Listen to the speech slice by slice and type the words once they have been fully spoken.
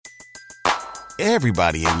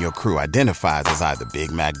Everybody in your crew identifies as either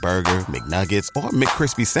Big Mac Burger, McNuggets, or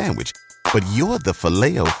McCrispy Sandwich. But you're the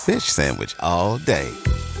Filet-O-Fish Sandwich all day.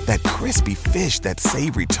 That crispy fish, that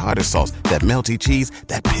savory tartar sauce, that melty cheese,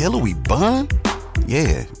 that pillowy bun.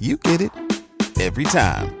 Yeah, you get it. Every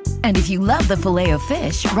time. And if you love the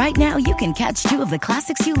Filet-O-Fish, right now you can catch two of the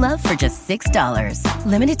classics you love for just $6.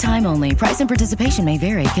 Limited time only. Price and participation may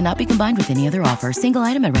vary. Cannot be combined with any other offer. Single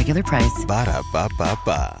item at regular price.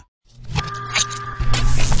 Ba-da-ba-ba-ba.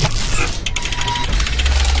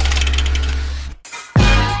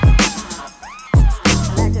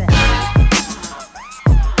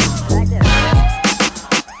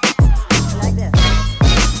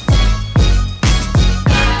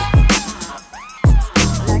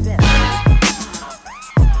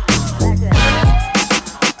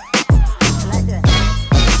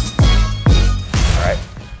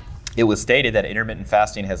 It was stated that intermittent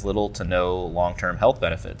fasting has little to no long-term health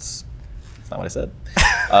benefits. That's not what I said.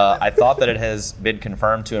 I thought that it has been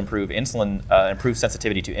confirmed to improve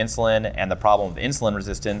sensitivity to insulin, and the problem of insulin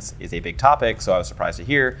resistance is a big topic, so I was surprised to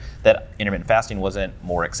hear that intermittent fasting wasn't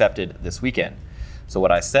more accepted this weekend. So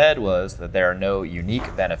what I said was that there are no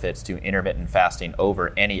unique benefits to intermittent fasting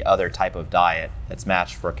over any other type of diet that's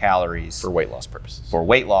matched for calories. For weight loss purposes. For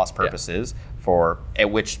weight loss purposes,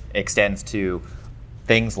 which extends to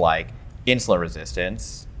things like insulin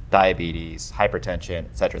resistance, diabetes, hypertension,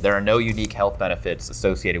 etc. There are no unique health benefits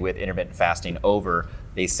associated with intermittent fasting over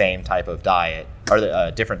the same type of diet, or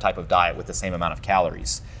a different type of diet with the same amount of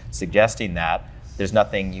calories, suggesting that there's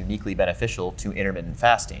nothing uniquely beneficial to intermittent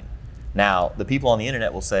fasting. Now, the people on the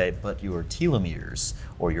internet will say, but your telomeres,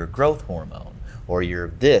 or your growth hormone, or your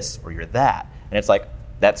this, or your that. And it's like,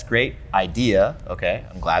 that's great idea, okay?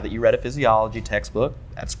 I'm glad that you read a physiology textbook.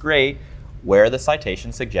 That's great. Where are the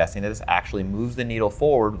citations suggesting that this actually moves the needle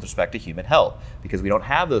forward with respect to human health? Because we don't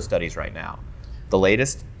have those studies right now. The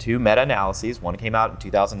latest two meta-analyses, one came out in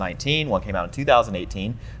 2019, one came out in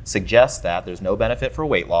 2018, suggests that there's no benefit for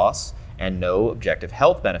weight loss and no objective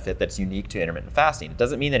health benefit that's unique to intermittent fasting. It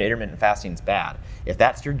doesn't mean that intermittent fasting is bad. If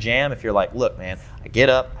that's your jam, if you're like, look, man, I get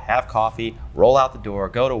up, have coffee, roll out the door,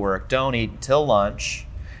 go to work, don't eat until lunch,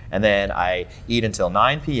 and then I eat until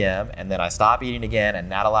 9 p.m., and then I stop eating again,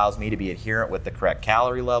 and that allows me to be adherent with the correct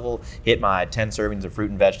calorie level, hit my 10 servings of fruit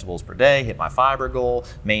and vegetables per day, hit my fiber goal,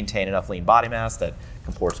 maintain enough lean body mass that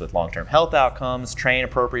comports with long-term health outcomes, train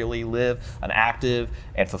appropriately, live an active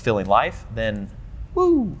and fulfilling life, then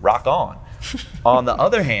woo, rock on. On the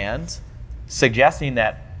other hand, suggesting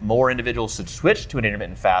that more individuals should switch to an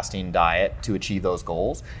intermittent fasting diet to achieve those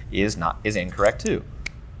goals is incorrect too.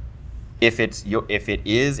 If it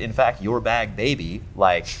is in fact your bag, baby,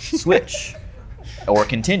 like switch or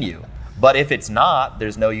continue. But if it's not,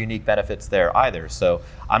 there's no unique benefits there either. So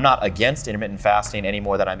I'm not against intermittent fasting any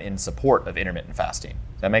more than I'm in support of intermittent fasting.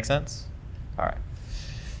 Does that make sense? All right.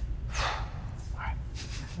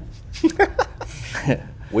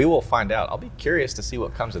 We will find out. I'll be curious to see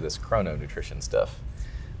what comes of this chrono nutrition stuff.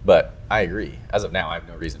 But I agree. As of now, I have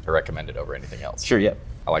no reason to recommend it over anything else. Sure, yeah.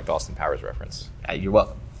 I like the Austin Powers reference. You're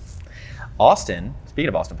welcome. Austin, speaking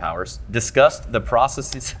of Austin Powers, discussed the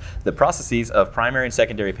processes of primary and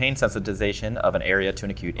secondary pain sensitization of an area to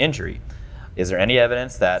an acute injury. Is there any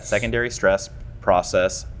evidence that secondary stress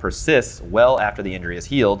process persists well after the injury is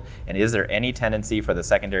healed? And is there any tendency for the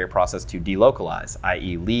secondary process to delocalize,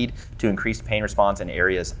 i.e. lead to increased pain response in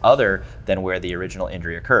areas other than where the original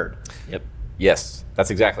injury occurred? Yep. Yes, that's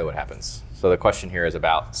exactly what happens. So the question here is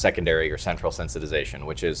about secondary or central sensitization,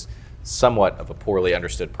 which is somewhat of a poorly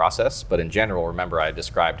understood process, but in general, remember I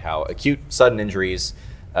described how acute sudden injuries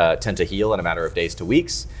tend to heal in a matter of days to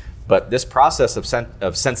weeks, but this process of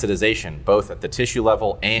sensitization, both at the tissue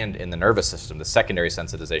level and in the nervous system, the secondary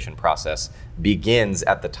sensitization process, begins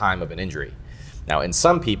at the time of an injury. Now, in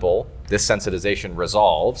some people, this sensitization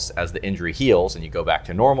resolves as the injury heals and you go back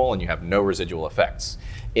to normal and you have no residual effects.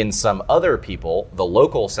 In some other people, the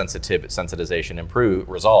local sensitization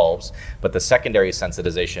resolves, but the secondary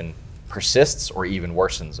sensitization persists or even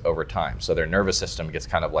worsens over time. So their nervous system gets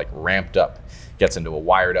kind of like ramped up, gets into a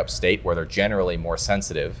wired up state where they're generally more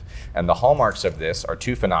sensitive. And the hallmarks of this are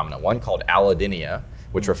two phenomena, one called allodynia,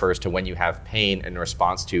 which refers to when you have pain in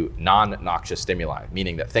response to non-noxious stimuli,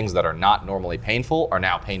 meaning that things that are not normally painful are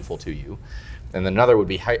now painful to you. And another would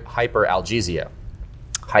be hyperalgesia.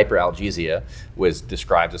 Hyperalgesia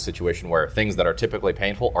describes a situation where things that are typically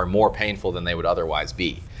painful are more painful than they would otherwise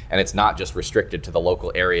be. And it's not just restricted to the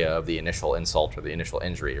local area of the initial insult or the initial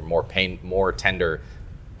injury, or more tender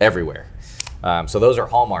everywhere. So those are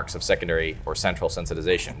hallmarks of secondary or central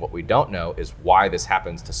sensitization. What we don't know is why this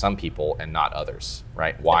happens to some people and not others,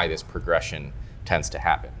 right? Why this progression tends to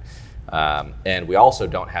happen. And we also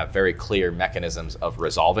don't have very clear mechanisms of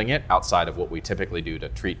resolving it outside of what we typically do to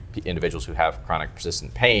treat individuals who have chronic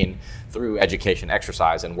persistent pain through education,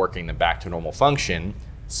 exercise, and working them back to normal function.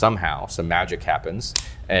 Somehow some magic happens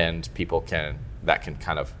and people can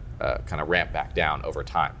kind of ramp back down over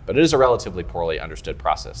time. But it is a relatively poorly understood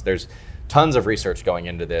process. There's tons of research going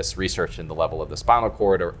into this, research in the level of the spinal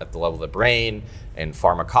cord or at the level of the brain, and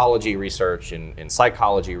pharmacology research, and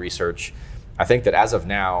psychology research. I think that as of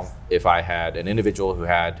now, if I had an individual who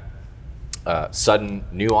had sudden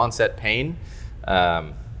new onset pain,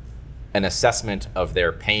 an assessment of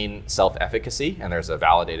their pain self-efficacy, and there's a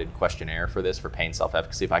validated questionnaire for this, for pain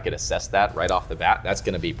self-efficacy. If I could assess that right off the bat, that's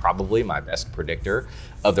going to be probably my best predictor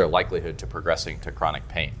of their likelihood to progressing to chronic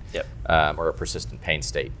pain. Yep. Or a persistent pain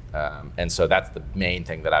state. And so that's the main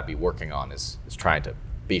thing that I'd be working on is trying to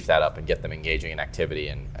beef that up and get them engaging in activity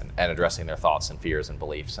and addressing their thoughts and fears and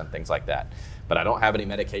beliefs and things like that. But I don't have any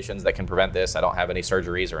medications that can prevent this. I don't have any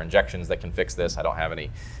surgeries or injections that can fix this. I don't have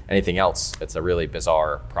anything else. It's a really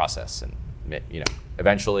bizarre process. And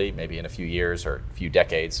eventually, maybe in a few years or a few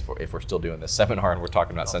decades, if we're still doing this seminar and we're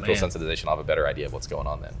talking about central sensitization, I'll have a better idea of what's going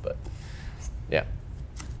on then. But yeah.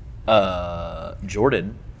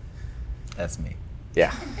 Jordan, that's me.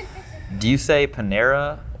 Yeah. Do you say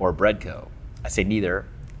Panera or Bread Co? I say neither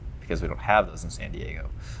because we don't have those in San Diego.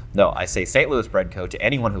 No, I say St. Louis Bread Co to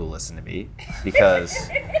anyone who will listen to me because,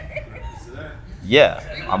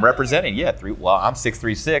 yeah, I'm representing, I'm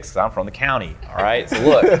 636 because I'm from the county, all right? So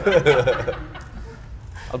look, I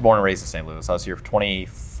was born and raised in St. Louis. I was here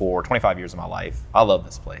for 25 years of my life. I love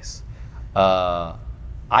this place. I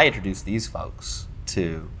introduced these folks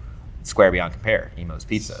to Square Beyond Compare, Emo's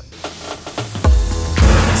Pizza.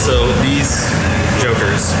 So these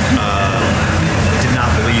jokers did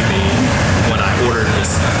not believe me when I ordered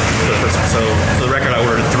this for the first time. So for the record, I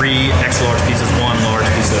ordered 3 extra large pizzas, 1 large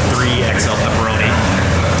pizza, 3 XL pepperoni,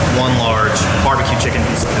 1 large barbecue chicken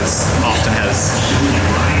pizza because Austin has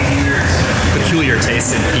peculiar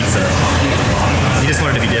taste in pizza. You just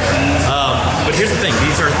wanted to be different. But here's the thing,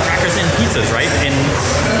 these are cracker thin pizzas, right? And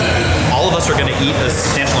all of us are gonna eat a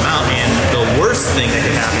substantial amount, and the worst thing that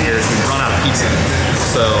could happen here is we run out of pizza.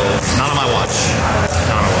 So, not on my watch.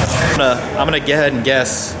 Not on my watch. I'm gonna go ahead and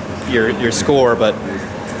guess your score, but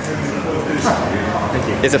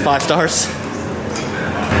is it 5 stars?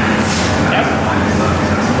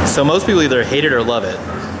 Yeah. So most people either hate it or love it.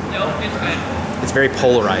 No, it's good. It's very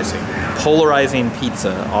polarizing. Polarizing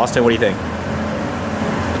pizza. Austin, what do you think?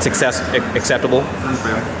 It's acceptable?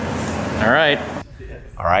 All right.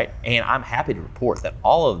 All right, and I'm happy to report that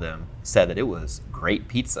all of them said that it was great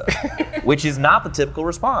pizza, which is not the typical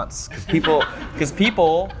response because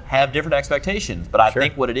people have different expectations. But I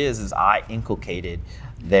think what it is I inculcated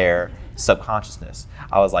their subconsciousness.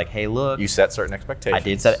 I was like, hey, look. You set certain expectations. I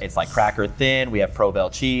did set it. It's like cracker thin. We have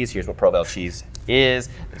Provel cheese. Here's what Provel cheese is.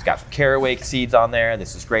 It's got some caraway seeds on there.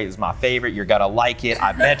 This is great. This is my favorite. You're going to like it.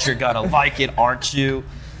 I bet you're going to like it, aren't you?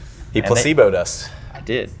 He placeboed us. I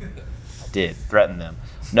did. Threaten them.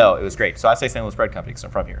 No, it was great. So I say St. Louis Bread Company because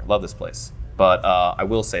I'm from here. Love this place. But I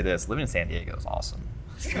will say this, living in San Diego is awesome.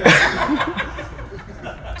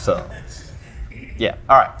 So, yeah.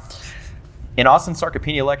 All right. In Austin's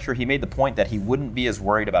sarcopenia lecture, he made the point that he wouldn't be as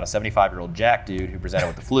worried about a 75-year-old jack dude who presented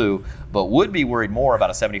with the flu, but would be worried more about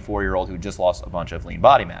a 74-year-old who just lost a bunch of lean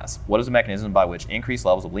body mass. What is the mechanism by which increased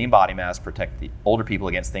levels of lean body mass protect the older people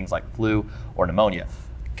against things like flu or pneumonia?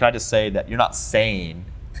 Can I just say that you're not saying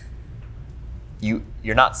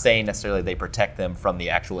necessarily they protect them from the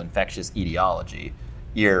actual infectious etiology.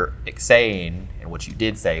 You're saying, and what you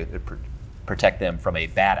did say, protect them from a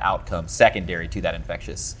bad outcome secondary to that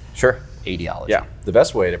infectious etiology. Yeah, the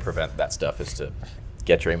best way to prevent that stuff is to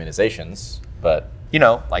get your immunizations, but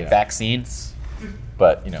vaccines.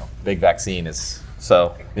 But big vaccine is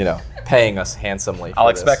paying us handsomely. I'll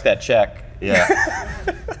expect that check. Yeah,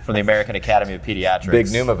 from the American Academy of Pediatrics. Big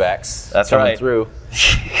Pneumovax. That's coming right. Through.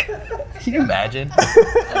 Can you imagine?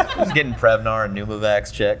 Just getting Prevnar and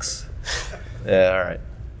Pneumovax checks. Yeah, all right.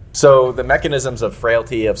 So the mechanisms of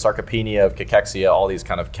frailty, of sarcopenia, of cachexia, all these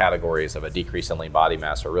kind of categories of a decrease in lean body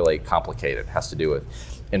mass are really complicated. It has to do with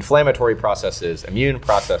inflammatory processes, immune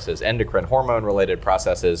processes, endocrine hormone-related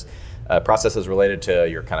processes, processes related to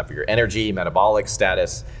your energy, metabolic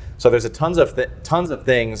status. So there's tons of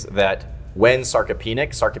things that when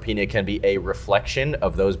sarcopenia can be a reflection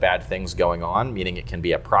of those bad things going on, meaning it can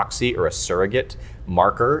be a proxy or a surrogate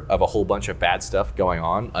marker of a whole bunch of bad stuff going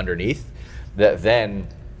on underneath, that then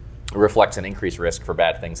reflects an increased risk for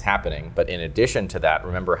bad things happening. But in addition to that,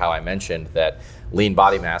 remember how I mentioned that lean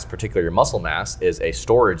body mass, particularly your muscle mass, is a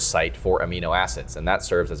storage site for amino acids, and that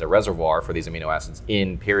serves as a reservoir for these amino acids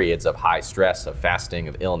in periods of high stress, of fasting,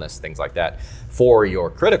 of illness, things like that, for your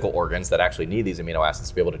critical organs that actually need these amino acids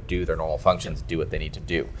to be able to do their normal functions, do what they need to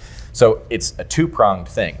do. So it's a two-pronged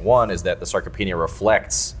thing. One is that the sarcopenia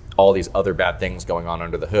reflects all these other bad things going on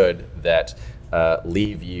under the hood that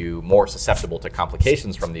leave you more susceptible to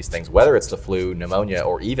complications from these things, whether it's the flu, pneumonia,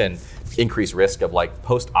 or even increased risk of like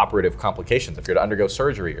post-operative complications if you're to undergo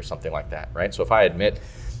surgery or something like that, right? So if I admit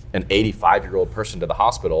an 85-year-old person to the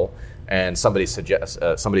hospital and somebody's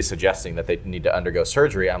suggesting that they need to undergo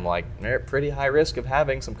surgery, I'm like, they're at pretty high risk of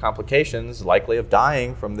having some complications, likely of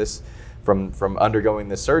dying from this, from undergoing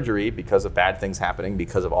this surgery because of bad things happening,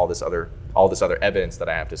 because of all this other evidence that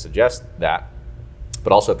I have to suggest that.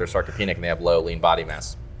 But also if they're sarcopenic and they have low lean body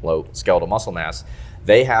mass, low skeletal muscle mass,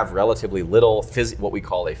 they have relatively little what we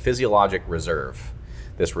call a physiologic reserve.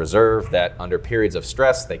 This reserve that under periods of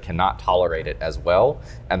stress, they cannot tolerate it as well,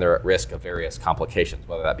 and they're at risk of various complications,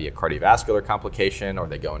 whether that be a cardiovascular complication, or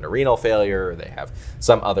they go into renal failure, or they have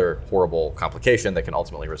some other horrible complication that can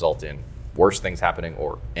ultimately result in worse things happening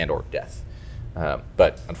or death.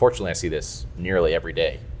 But unfortunately, I see this nearly every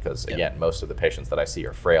day because, again, most of the patients that I see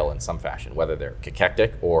are frail in some fashion, whether they're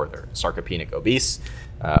cachectic or they're sarcopenic obese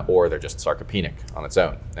or they're just sarcopenic on its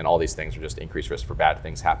own. And all these things are just increased risk for bad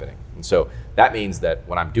things happening. And so that means that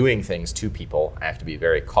when I'm doing things to people, I have to be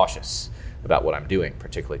very cautious about what I'm doing,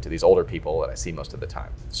 particularly to these older people that I see most of the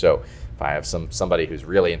time. So if I have somebody who's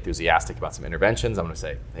really enthusiastic about some interventions, I'm going to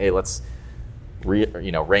say, hey, let's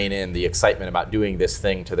rein in the excitement about doing this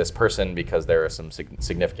thing to this person because there are some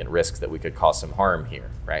significant risks that we could cause some harm here,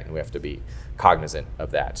 right? And we have to be cognizant of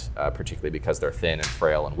that, particularly because they're thin and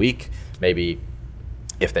frail and weak. Maybe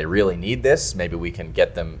if they really need this, maybe we can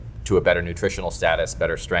get them to a better nutritional status,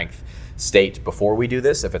 better strength state before we do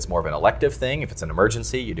this. If it's more of an elective thing, if it's an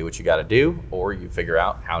emergency, you do what you got to do, or you figure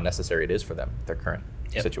out how necessary it is for them, their current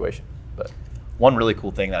situation. But one really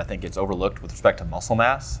cool thing that I think gets overlooked with respect to muscle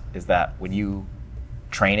mass is that when you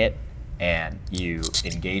train it and you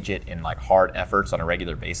engage it in like hard efforts on a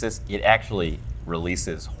regular basis, it actually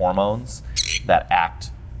releases hormones that act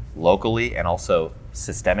locally and also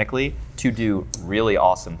systemically to do really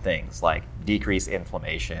awesome things like decrease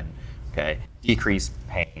inflammation, decrease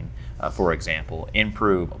pain, for example,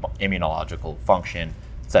 improve immunological function,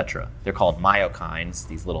 etc. They're called myokines,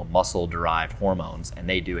 these little muscle-derived hormones, and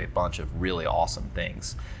they do a bunch of really awesome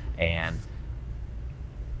things. And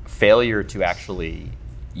failure to actually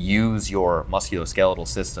use your musculoskeletal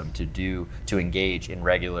system to engage in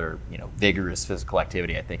regular, vigorous physical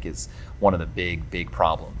activity, I think is one of the big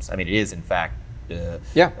problems. I mean, it is in fact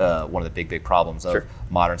one of the big problems of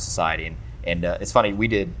modern society. And it's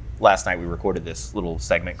funny, last night we recorded this little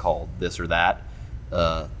segment called This or That,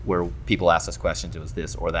 where people asked us questions. It was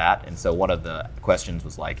this or that. And so one of the questions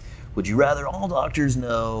was like, would you rather all doctors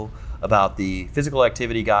know about the physical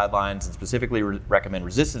activity guidelines and specifically recommend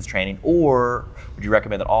resistance training, or would you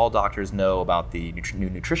recommend that all doctors know about the new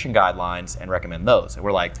nutrition guidelines and recommend those? And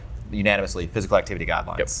we're like, unanimously, physical activity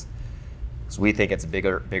guidelines. Yep. So we think it's a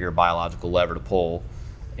bigger biological lever to pull.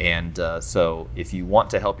 And so if you want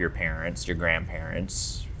to help your parents, your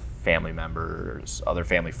grandparents, family members, other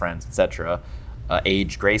family friends, etc.,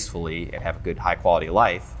 age gracefully and have a good high quality of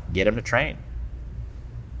life, get them to train.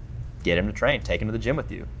 Take them to the gym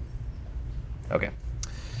with you. Okay.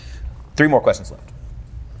 3 more questions left.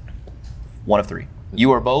 1 of 3.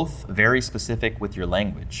 You are both very specific with your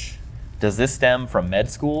language. Does this stem from med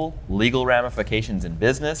school, legal ramifications in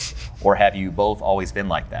business, or have you both always been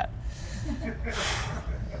like that?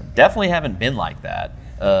 Definitely haven't been like that.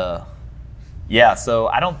 So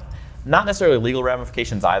not necessarily legal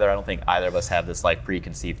ramifications either. I don't think either of us have this like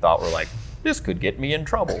preconceived thought where like, this could get me in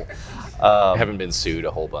trouble. Haven't been sued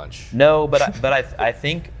a whole bunch. No, but I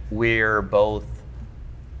think we're both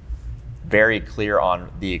very clear on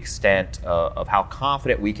the extent of how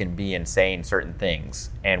confident we can be in saying certain things.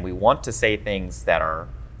 And we want to say things that are,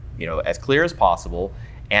 as clear as possible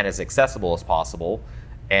and as accessible as possible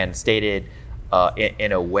and stated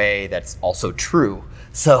in a way that's also true.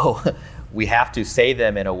 So we have to say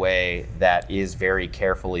them in a way that is very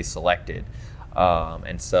carefully selected.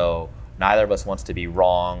 And so neither of us wants to be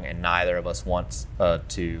wrong, and neither of us wants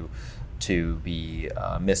to be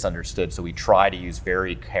misunderstood. So we try to use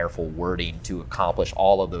very careful wording to accomplish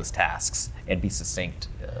all of those tasks and be succinct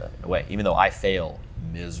in a way, even though I fail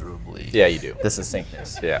miserably. Yeah, you do. The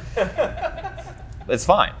succinctness. Yeah. It's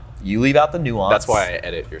fine. You leave out the nuance. That's why I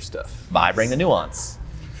edit your stuff. I bring the nuance.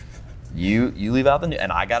 You leave out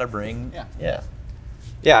and I gotta bring. Yeah.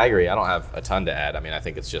 Yeah, I agree. I don't have a ton to add. I mean, I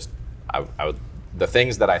think it's just the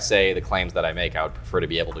things that I say, the claims that I make, I would prefer to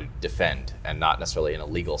be able to defend, and not necessarily in a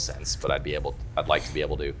legal sense, but I'd like to be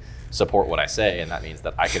able to support what I say, and that means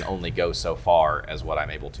that I can only go so far as what I'm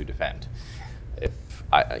able to defend. If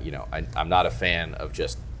I'm not a fan of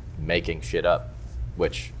just making shit up,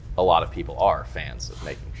 which a lot of people are fans of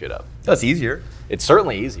making shit up. That's easier. It's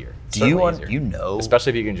certainly easier. Do you know? Especially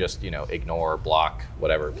if you can just, ignore, block,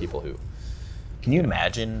 whatever, people who. Can you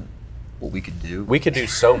imagine what we could do? We could do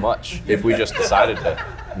so much if we just decided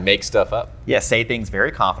to make stuff up. Yeah, say things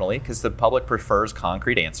very confidently, because the public prefers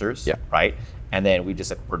concrete answers, right? And then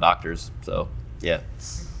we're doctors, so yeah.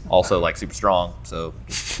 Also, like, super strong, so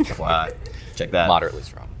FYI, check that. Moderately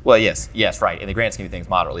strong. Well, yes, right. In the grand scheme of things,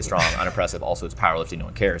 moderately strong, unimpressive. Also, it's powerlifting, no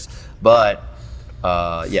one cares. But,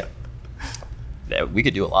 yeah, we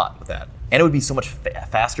could do a lot with that. And it would be so much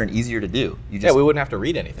faster and easier to do. We wouldn't have to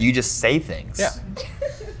read anything. You just say things. Yeah.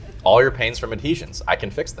 All your pains from adhesions, I can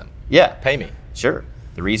fix them. Yeah. Pay me. Sure.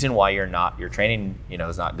 The reason why your training,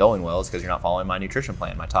 is not going well is because you're not following my nutrition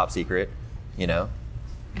plan, my top secret,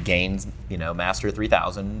 Gains, Master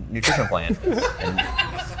 3000 nutrition plan. And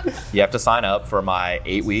you have to sign up for my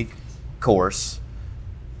 8-week course.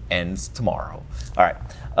 Ends tomorrow. All right.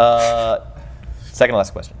 Second to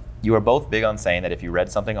last question. You are both big on saying that if you read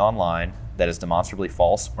something online that is demonstrably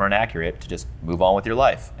false or inaccurate, to just move on with your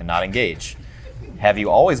life and not engage. Have you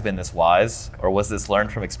always been this wise, or was this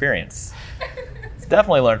learned from experience? It's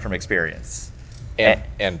definitely learned from experience.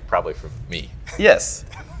 And probably from me. Yes.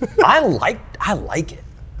 I like it.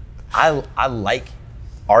 I like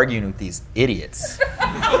arguing with these idiots.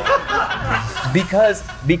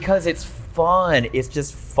 because it's fun. It's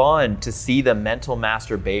just fun to see the mental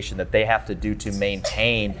masturbation that they have to do to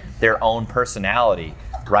maintain their own personality,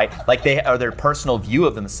 right? Like their personal view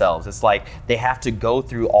of themselves. It's like they have to go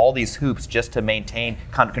through all these hoops just to maintain,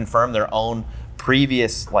 confirm their own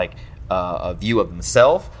previous view of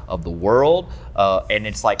themselves, of the world, and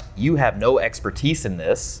it's like, you have no expertise in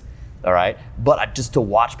this. All right, but just to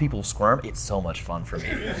watch people squirm, it's so much fun for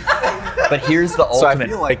me. But here's the ultimate. So I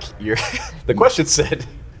feel like the question said.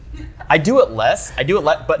 I do it less,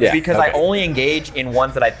 but because I only engage in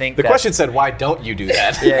ones that I think. The question said, why don't you do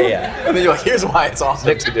that? Yeah. And then you're like, here's why it's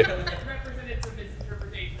awesome to do. It's representative of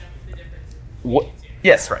misinterpretation of the difference.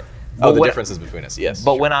 Yes, right. The differences between us, yes.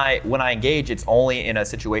 But when I engage, it's only in a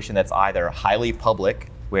situation that's either highly public,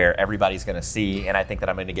 where everybody's going to see, and I think that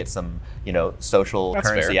I'm going to get some, social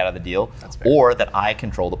currency out of the deal, or that I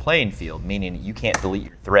control the playing field, meaning you can't delete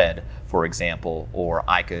your thread, for example, or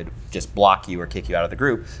I could just block you or kick you out of the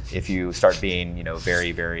group if you start being,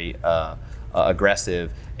 very, very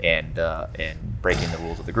aggressive and breaking the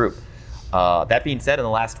rules of the group. That being said, in the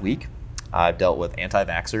last week, I've dealt with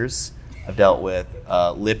anti-vaxxers, I've dealt with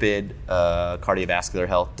lipid cardiovascular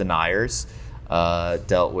health deniers,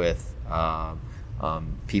 dealt with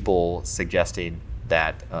people suggesting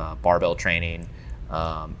that barbell training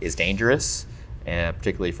is dangerous, and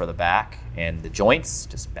particularly for the back and the joints,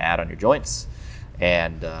 just bad on your joints.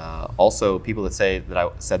 And also people that say that I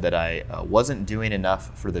said that I wasn't doing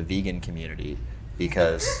enough for the vegan community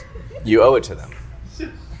because you owe it to them.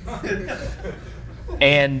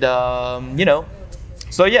 And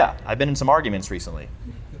so yeah, I've been in some arguments recently.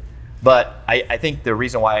 But I think the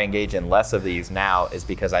reason why I engage in less of these now is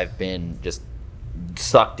because I've been just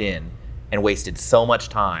sucked in and wasted so much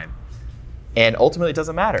time. And ultimately it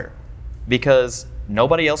doesn't matter because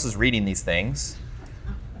nobody else is reading these things.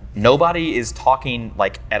 Nobody is talking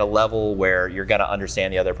at a level where you're going to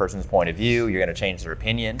understand the other person's point of view, you're going to change their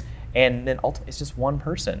opinion. And then ultimately it's just one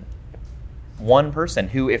person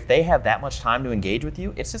who, if they have that much time to engage with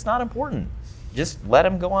you, it's just not important. Just let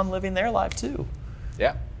them go on living their life too.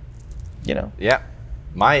 Yeah. Yeah.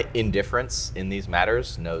 My indifference in these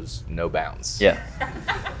matters knows no bounds. Yeah.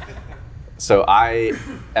 So I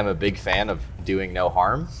am a big fan of doing no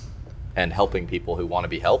harm and helping people who want to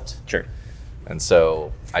be helped. Sure. And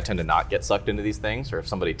so I tend to not get sucked into these things, or if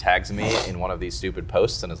somebody tags me in one of these stupid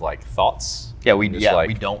posts and is like, thoughts? We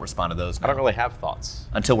don't respond to those now. I don't really have thoughts.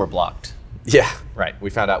 Until we're blocked. Yeah, right. We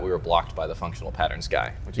found out we were blocked by the functional patterns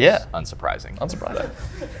guy, which is unsurprising.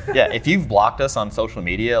 Yeah, if you've blocked us on social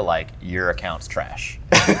media, your account's trash.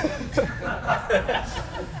 There's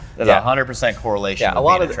 100% correlation. Yeah, a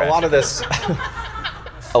lot of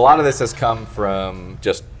this has come from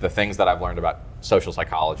just the things that I've learned about social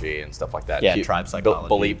psychology and stuff like that. Yeah, tribe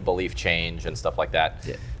psychology. Belief change and stuff like that.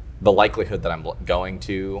 Yeah. The likelihood that I'm going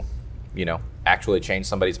to, actually change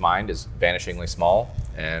somebody's mind is vanishingly small,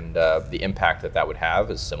 and the impact that would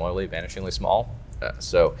have is similarly vanishingly small.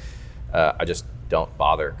 So I just don't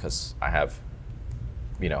bother because I have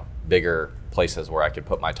bigger places where I could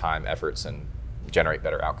put my time, efforts, and generate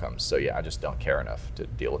better outcomes. So yeah, I just don't care enough to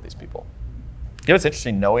deal with these people. It's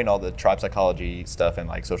interesting knowing all the tribe psychology stuff and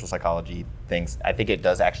like social psychology things. I think it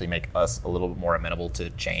does actually make us a little bit more amenable to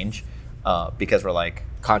change because we're like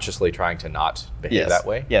consciously trying to not behave that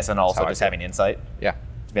way. Yes, and also just having insight. Yeah.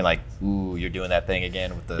 Being like, ooh, you're doing that thing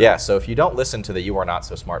again with the... Yeah, so if you don't listen to the You Are Not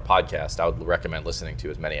So Smart podcast, I would recommend listening to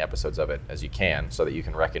as many episodes of it as you can so that you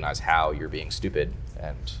can recognize how you're being stupid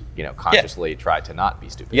and, consciously try to not be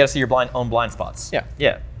stupid. You got to see your own blind spots. Yeah.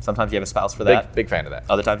 Yeah. Sometimes you have a spouse for that. Big fan of that.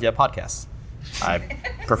 Other times you have podcasts. I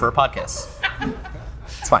prefer podcasts.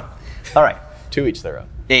 It's fine. All right. To each their own.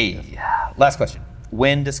 Hey, last question.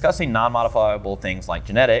 When discussing non-modifiable things like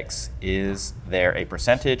genetics, is there a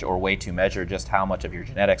percentage or way to measure just how much of your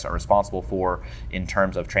genetics are responsible for in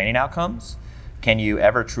terms of training outcomes? Can you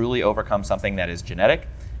ever truly overcome something that is genetic?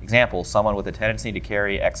 Example, someone with a tendency to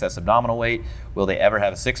carry excess abdominal weight, will they ever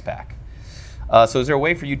have a six-pack? So is there a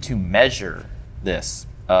way for you to measure this?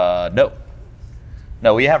 No.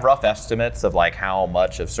 No, we have rough estimates of like how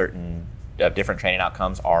much of certain different training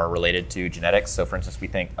outcomes are related to genetics. So for instance, we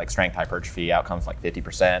think like strength hypertrophy outcomes like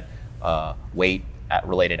 50%, weight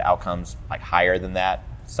related outcomes like higher than that.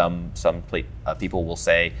 Some people will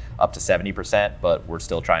say up to 70%, but we're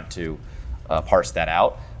still trying to parse that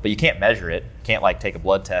out. But you can't measure it. You can't like take a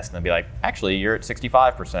blood test and then be like, actually you're at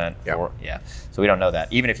 65%. Yeah. So we don't know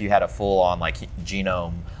that. Even if you had a full on like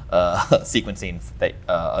genome sequencing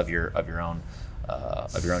of your own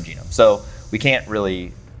genome. So we can't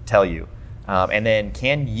really tell you. And then,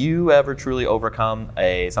 can you ever truly overcome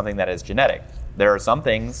something that is genetic? There are some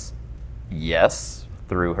things, yes,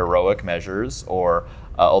 through heroic measures or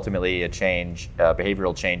ultimately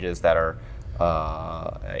behavioral changes that are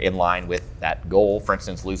in line with that goal. For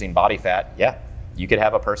instance, losing body fat. Yeah, you could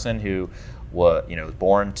have a person who was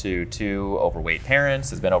born to two overweight parents,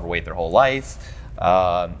 has been overweight their whole life,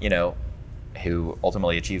 who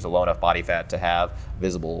ultimately achieves a low enough body fat to have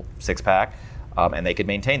visible six-pack. And they could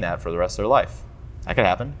maintain that for the rest of their life. That could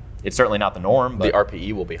happen. It's certainly not the norm. But the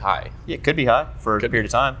RPE will be high. Yeah, it could be high for a period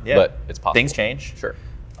of time. Yeah, but it's possible. Things change. Sure.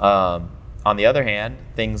 On the other hand,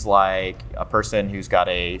 things like a person who's got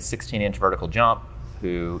a 16-inch vertical jump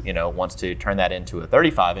who wants to turn that into a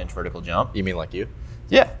 35-inch vertical jump. You mean like you?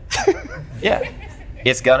 Yeah. Yeah.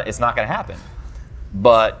 It's not gonna happen.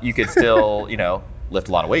 But you could still lift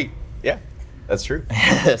a lot of weight. Yeah, that's true.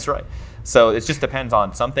 That's right. So it just depends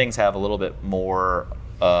on, some things have a little bit more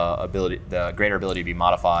the greater ability to be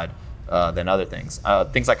modified than other things.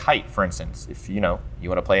 Things like height, for instance. If you want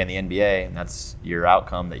to play in the NBA and that's your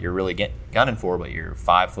outcome that you're really gunning for, but you're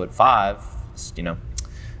 5'5", it's,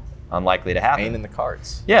 unlikely to happen. Ain't in the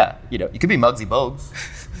cards. Yeah, you could be Muggsy Bogues,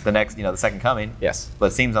 the second coming. Yes, but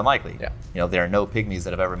it seems unlikely. Yeah, there are no pygmies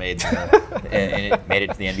that have ever made it to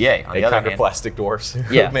the NBA. On the other hand, plastic dwarfs who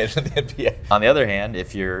made it to the NBA. On the other hand,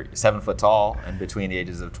 if you're 7 foot tall and between the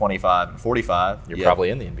ages of 25 and 45, you're probably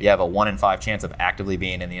in the NBA. You have a 1 in 5 chance of actively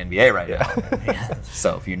being in the NBA right now.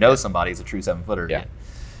 So if somebody is a true 7-footer.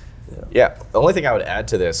 Yeah. The only thing I would add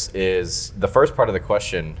to this is the first part of the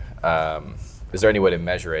question. Is there any way to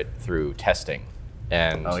measure it through testing?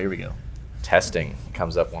 And here we go. Testing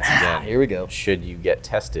comes up once again. Here we go. Should you get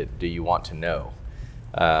tested? Do you want to know?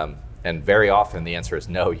 And very often the answer is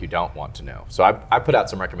no, you don't want to know. So I put out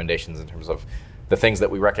some recommendations in terms of the things that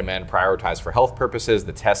we recommend prioritize for health purposes,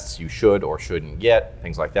 the tests you should or shouldn't get,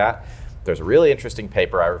 things like that. There's a really interesting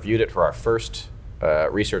paper. I reviewed it for our first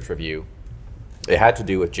research review. It had to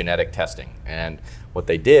do with genetic testing. And what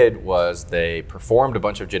they did was they performed a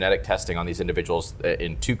bunch of genetic testing on these individuals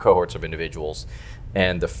in 2 cohorts of individuals.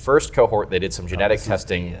 And the first cohort, they did some genetic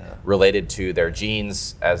testing related to their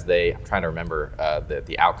genes I'm trying to remember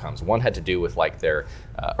the outcomes. One had to do with like their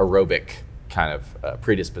aerobic kind of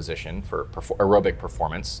predisposition for aerobic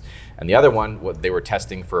performance. And the other one, what they were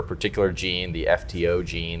testing for a particular gene, the FTO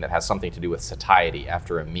gene, that has something to do with satiety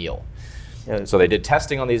after a meal. Yeah. So they did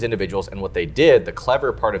testing on these individuals, and what they did, the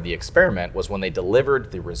clever part of the experiment, was when they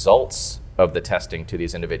delivered the results of the testing to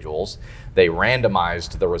these individuals, they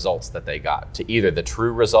randomized the results that they got to either the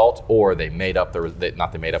true result or they made up but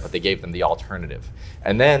they gave them the alternative.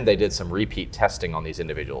 And then they did some repeat testing on these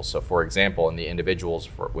individuals. So for example, in the individuals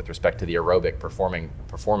with respect to the aerobic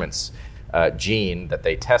performance gene that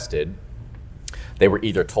they tested, they were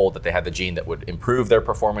either told that they had the gene that would improve their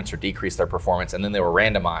performance or decrease their performance, and then they were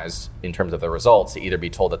randomized in terms of their results to either be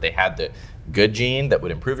told that they had the good gene that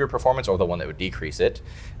would improve your performance or the one that would decrease it.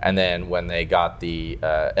 And then when they got the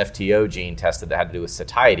FTO gene tested that had to do with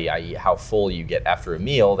satiety, i.e. how full you get after a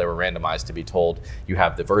meal, they were randomized to be told you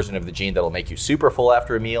have the version of the gene that'll make you super full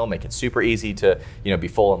after a meal, make it super easy to be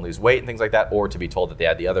full and lose weight and things like that, or to be told that they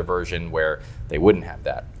had the other version where they wouldn't have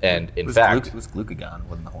that. And in fact, it was glucagon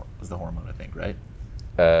was the hormone, I think, right?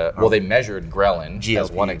 Well, they measured ghrelin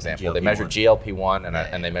as one example. GLP-1. They measured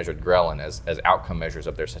GLP-1 and they measured ghrelin as outcome measures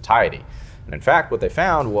of their satiety. And in fact, what they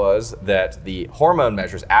found was that the hormone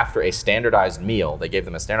measures after a standardized meal, they gave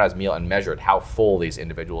them a standardized meal and measured how full these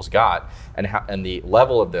individuals got, and the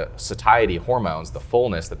level of the satiety hormones, the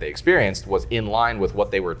fullness that they experienced, was in line with what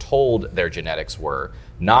they were told their genetics were,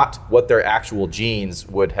 not what their actual genes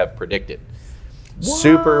would have predicted.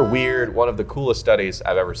 Super weird, one of the coolest studies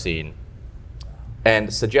I've ever seen.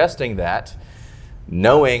 And suggesting that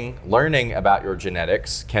learning about your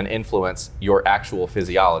genetics can influence your actual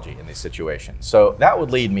physiology in these situations. So that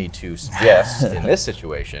would lead me to suggest in this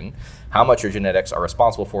situation, how much your genetics are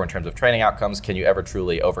responsible for in terms of training outcomes. Can you ever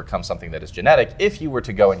truly overcome something that is genetic? If you were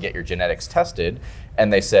to go and get your genetics tested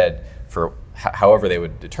and they said, for however they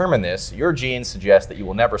would determine this, your genes suggest that you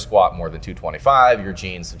will never squat more than 225, your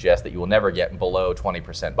genes suggest that you will never get below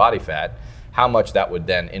 20% body fat, how much that would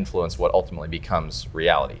then influence what ultimately becomes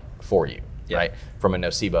reality for you, right? From a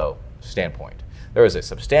nocebo standpoint. There is a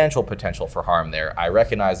substantial potential for harm there. I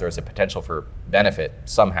recognize there is a potential for benefit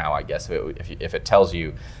somehow, I guess, if it tells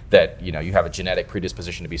you that you have a genetic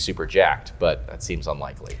predisposition to be super jacked, but that seems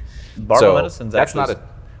unlikely. Barbell Medicine's that's actually, not a.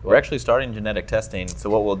 we're actually starting genetic testing. So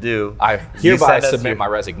what we'll do, I hereby submit my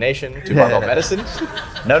resignation to Barbell Medicine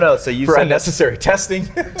No. So you for send unnecessary testing.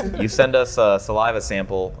 You send us a saliva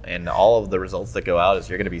sample, and all of the results that go out is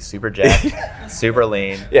you're going to be super jacked, super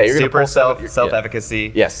lean, Yeah, you're super gonna pull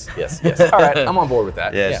self-efficacy. Yes. All right, I'm on board with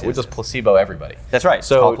that. Yes. We'll just placebo everybody. That's right. It's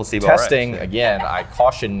So called placebo testing, RX. again, I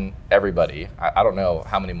caution everybody. I don't know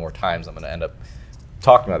how many more times I'm going to end up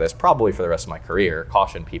talking about this, probably for the rest of my career,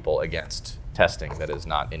 caution people against testing that is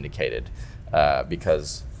not indicated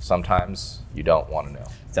because sometimes you don't want to know.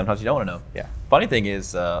 Sometimes you don't want to know. Yeah. Funny thing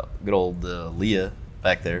is, good old Leah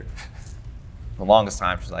back there, the longest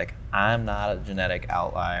time she's like, I'm not a genetic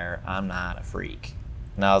outlier. I'm not a freak.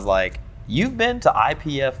 And I was like, you've been to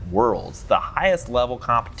IPF Worlds, the highest level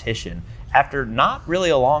competition, after not really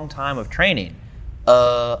a long time of training.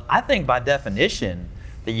 I think by definition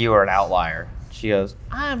that you are an outlier. She goes,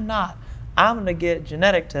 I'm not. I'm going to get a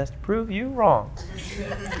genetic test to prove you wrong.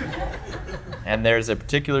 And there's a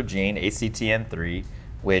particular gene, ACTN3,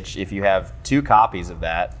 which if you have 2 copies of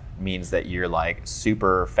that, means that you're like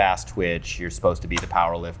super fast twitch. You're supposed to be the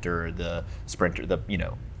power lifter, the sprinter,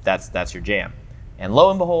 that's your jam. And lo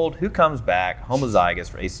and behold, who comes back homozygous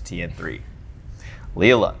for ACTN3?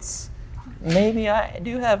 Leah Lutz. Maybe I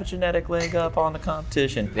do have a genetic leg up on the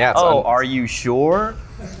competition. Yeah, are you sure?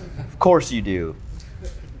 Of course you do.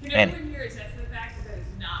 When you're attesting the fact that is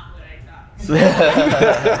not what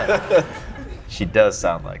I thought. She does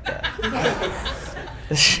sound like that.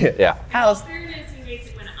 Yeah. How's Fairness, he makes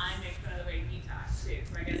it when I make fun of the way detox too,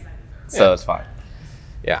 so I guess I deserve it. so it's fine.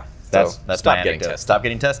 Yeah. That's So my stop getting anecdote. tested. Stop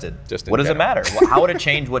getting tested. Just in what does it general. matter? How would it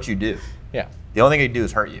change what you do? Yeah. The only thing you do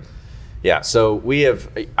is hurt you. Yeah, so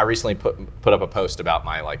I recently put up a post about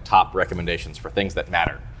my top recommendations for things that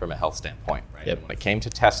matter from a health standpoint, right? Yep. And when it came to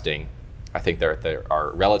testing, I think there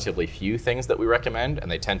are relatively few things that we recommend,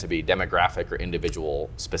 and they tend to be demographic or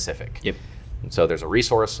individual specific. Yep. And so there's a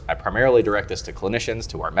resource. I primarily direct this to clinicians,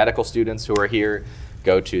 to our medical students who are here.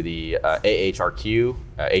 Go to the AHRQ,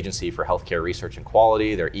 Agency for Healthcare Research and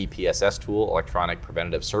Quality, their EPSS tool, Electronic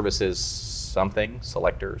Preventative Services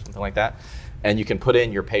selector, something like that. And you can put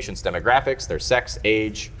in your patient's demographics, their sex,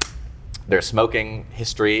 age, their smoking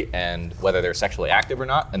history, and whether they're sexually active or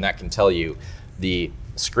not. And that can tell you the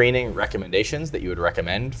screening recommendations that you would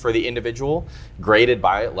recommend for the individual, graded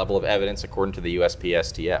by level of evidence according to the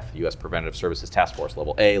USPSTF, US Preventative Services Task Force,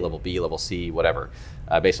 level A, level B, level C, whatever,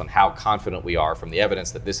 based on how confident we are from the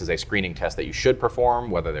evidence that this is a screening test that you should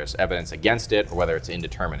perform, whether there's evidence against it or whether it's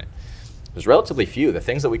indeterminate. There's relatively few. The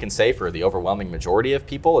things that we can say for the overwhelming majority of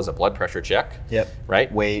people is a blood pressure check. Yep. Right?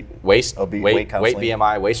 Weight, weight, counseling.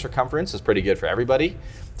 BMI, waist circumference is pretty good for everybody.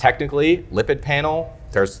 Technically, lipid panel,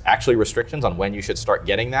 there's actually restrictions on when you should start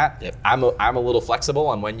getting that. Yep. I'm a little flexible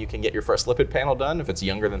on when you can get your first lipid panel done. If it's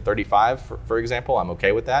younger than 35, for example, I'm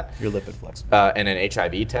okay with that. You're lipid flexible. And an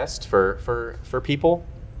HIV test for people.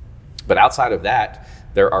 But outside of that,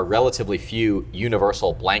 there are relatively few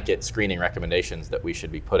universal blanket screening recommendations that we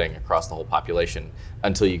should be putting across the whole population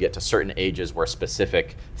until you get to certain ages where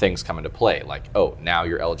specific things come into play. Like, oh, now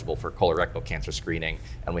you're eligible for colorectal cancer screening,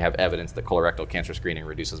 and we have evidence that colorectal cancer screening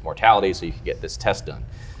reduces mortality, so you can get this test done.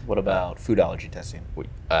 What about food allergy testing?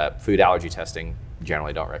 Food allergy testing,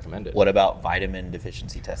 generally don't recommend it. What about vitamin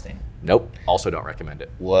deficiency testing? Nope, also don't recommend it.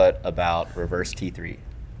 What about reverse T3?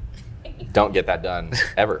 Don't get that done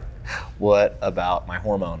ever. What about my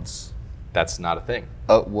hormones? That's not a thing.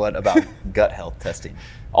 What about gut health testing?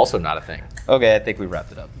 Also not a thing. Okay, I think we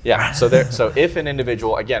wrapped it up. Yeah, so if an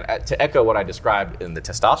individual, again, to echo what I described in the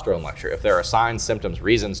testosterone lecture, if there are signs, symptoms,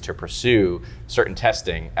 reasons to pursue certain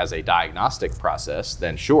testing as a diagnostic process,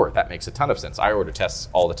 then sure, that makes a ton of sense. I order tests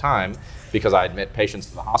all the time because I admit patients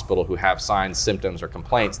to the hospital who have signs, symptoms, or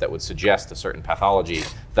complaints that would suggest a certain pathology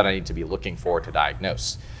that I need to be looking for to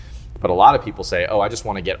diagnose. But a lot of people say, oh, I just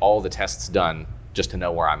want to get all the tests done just to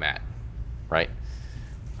know where I'm at, right?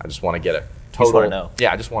 I just want to get a total. wanna know.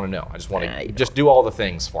 Yeah, I just want to know. I just want to you just do all the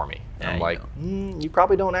things for me. And I'm you like, you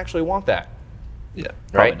probably don't actually want that, Yeah,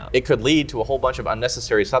 right? not. It could lead to a whole bunch of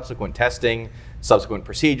unnecessary subsequent testing, subsequent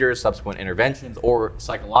procedures, subsequent interventions, or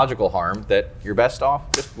psychological harm that you're best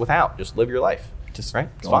off just without. Just live your life. Just right?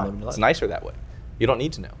 It's go on fine. living your It's life. nicer that way. You don't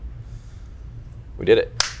need to know. We did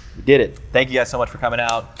it. We did it. Thank you guys so much for coming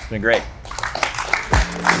out. It's been great.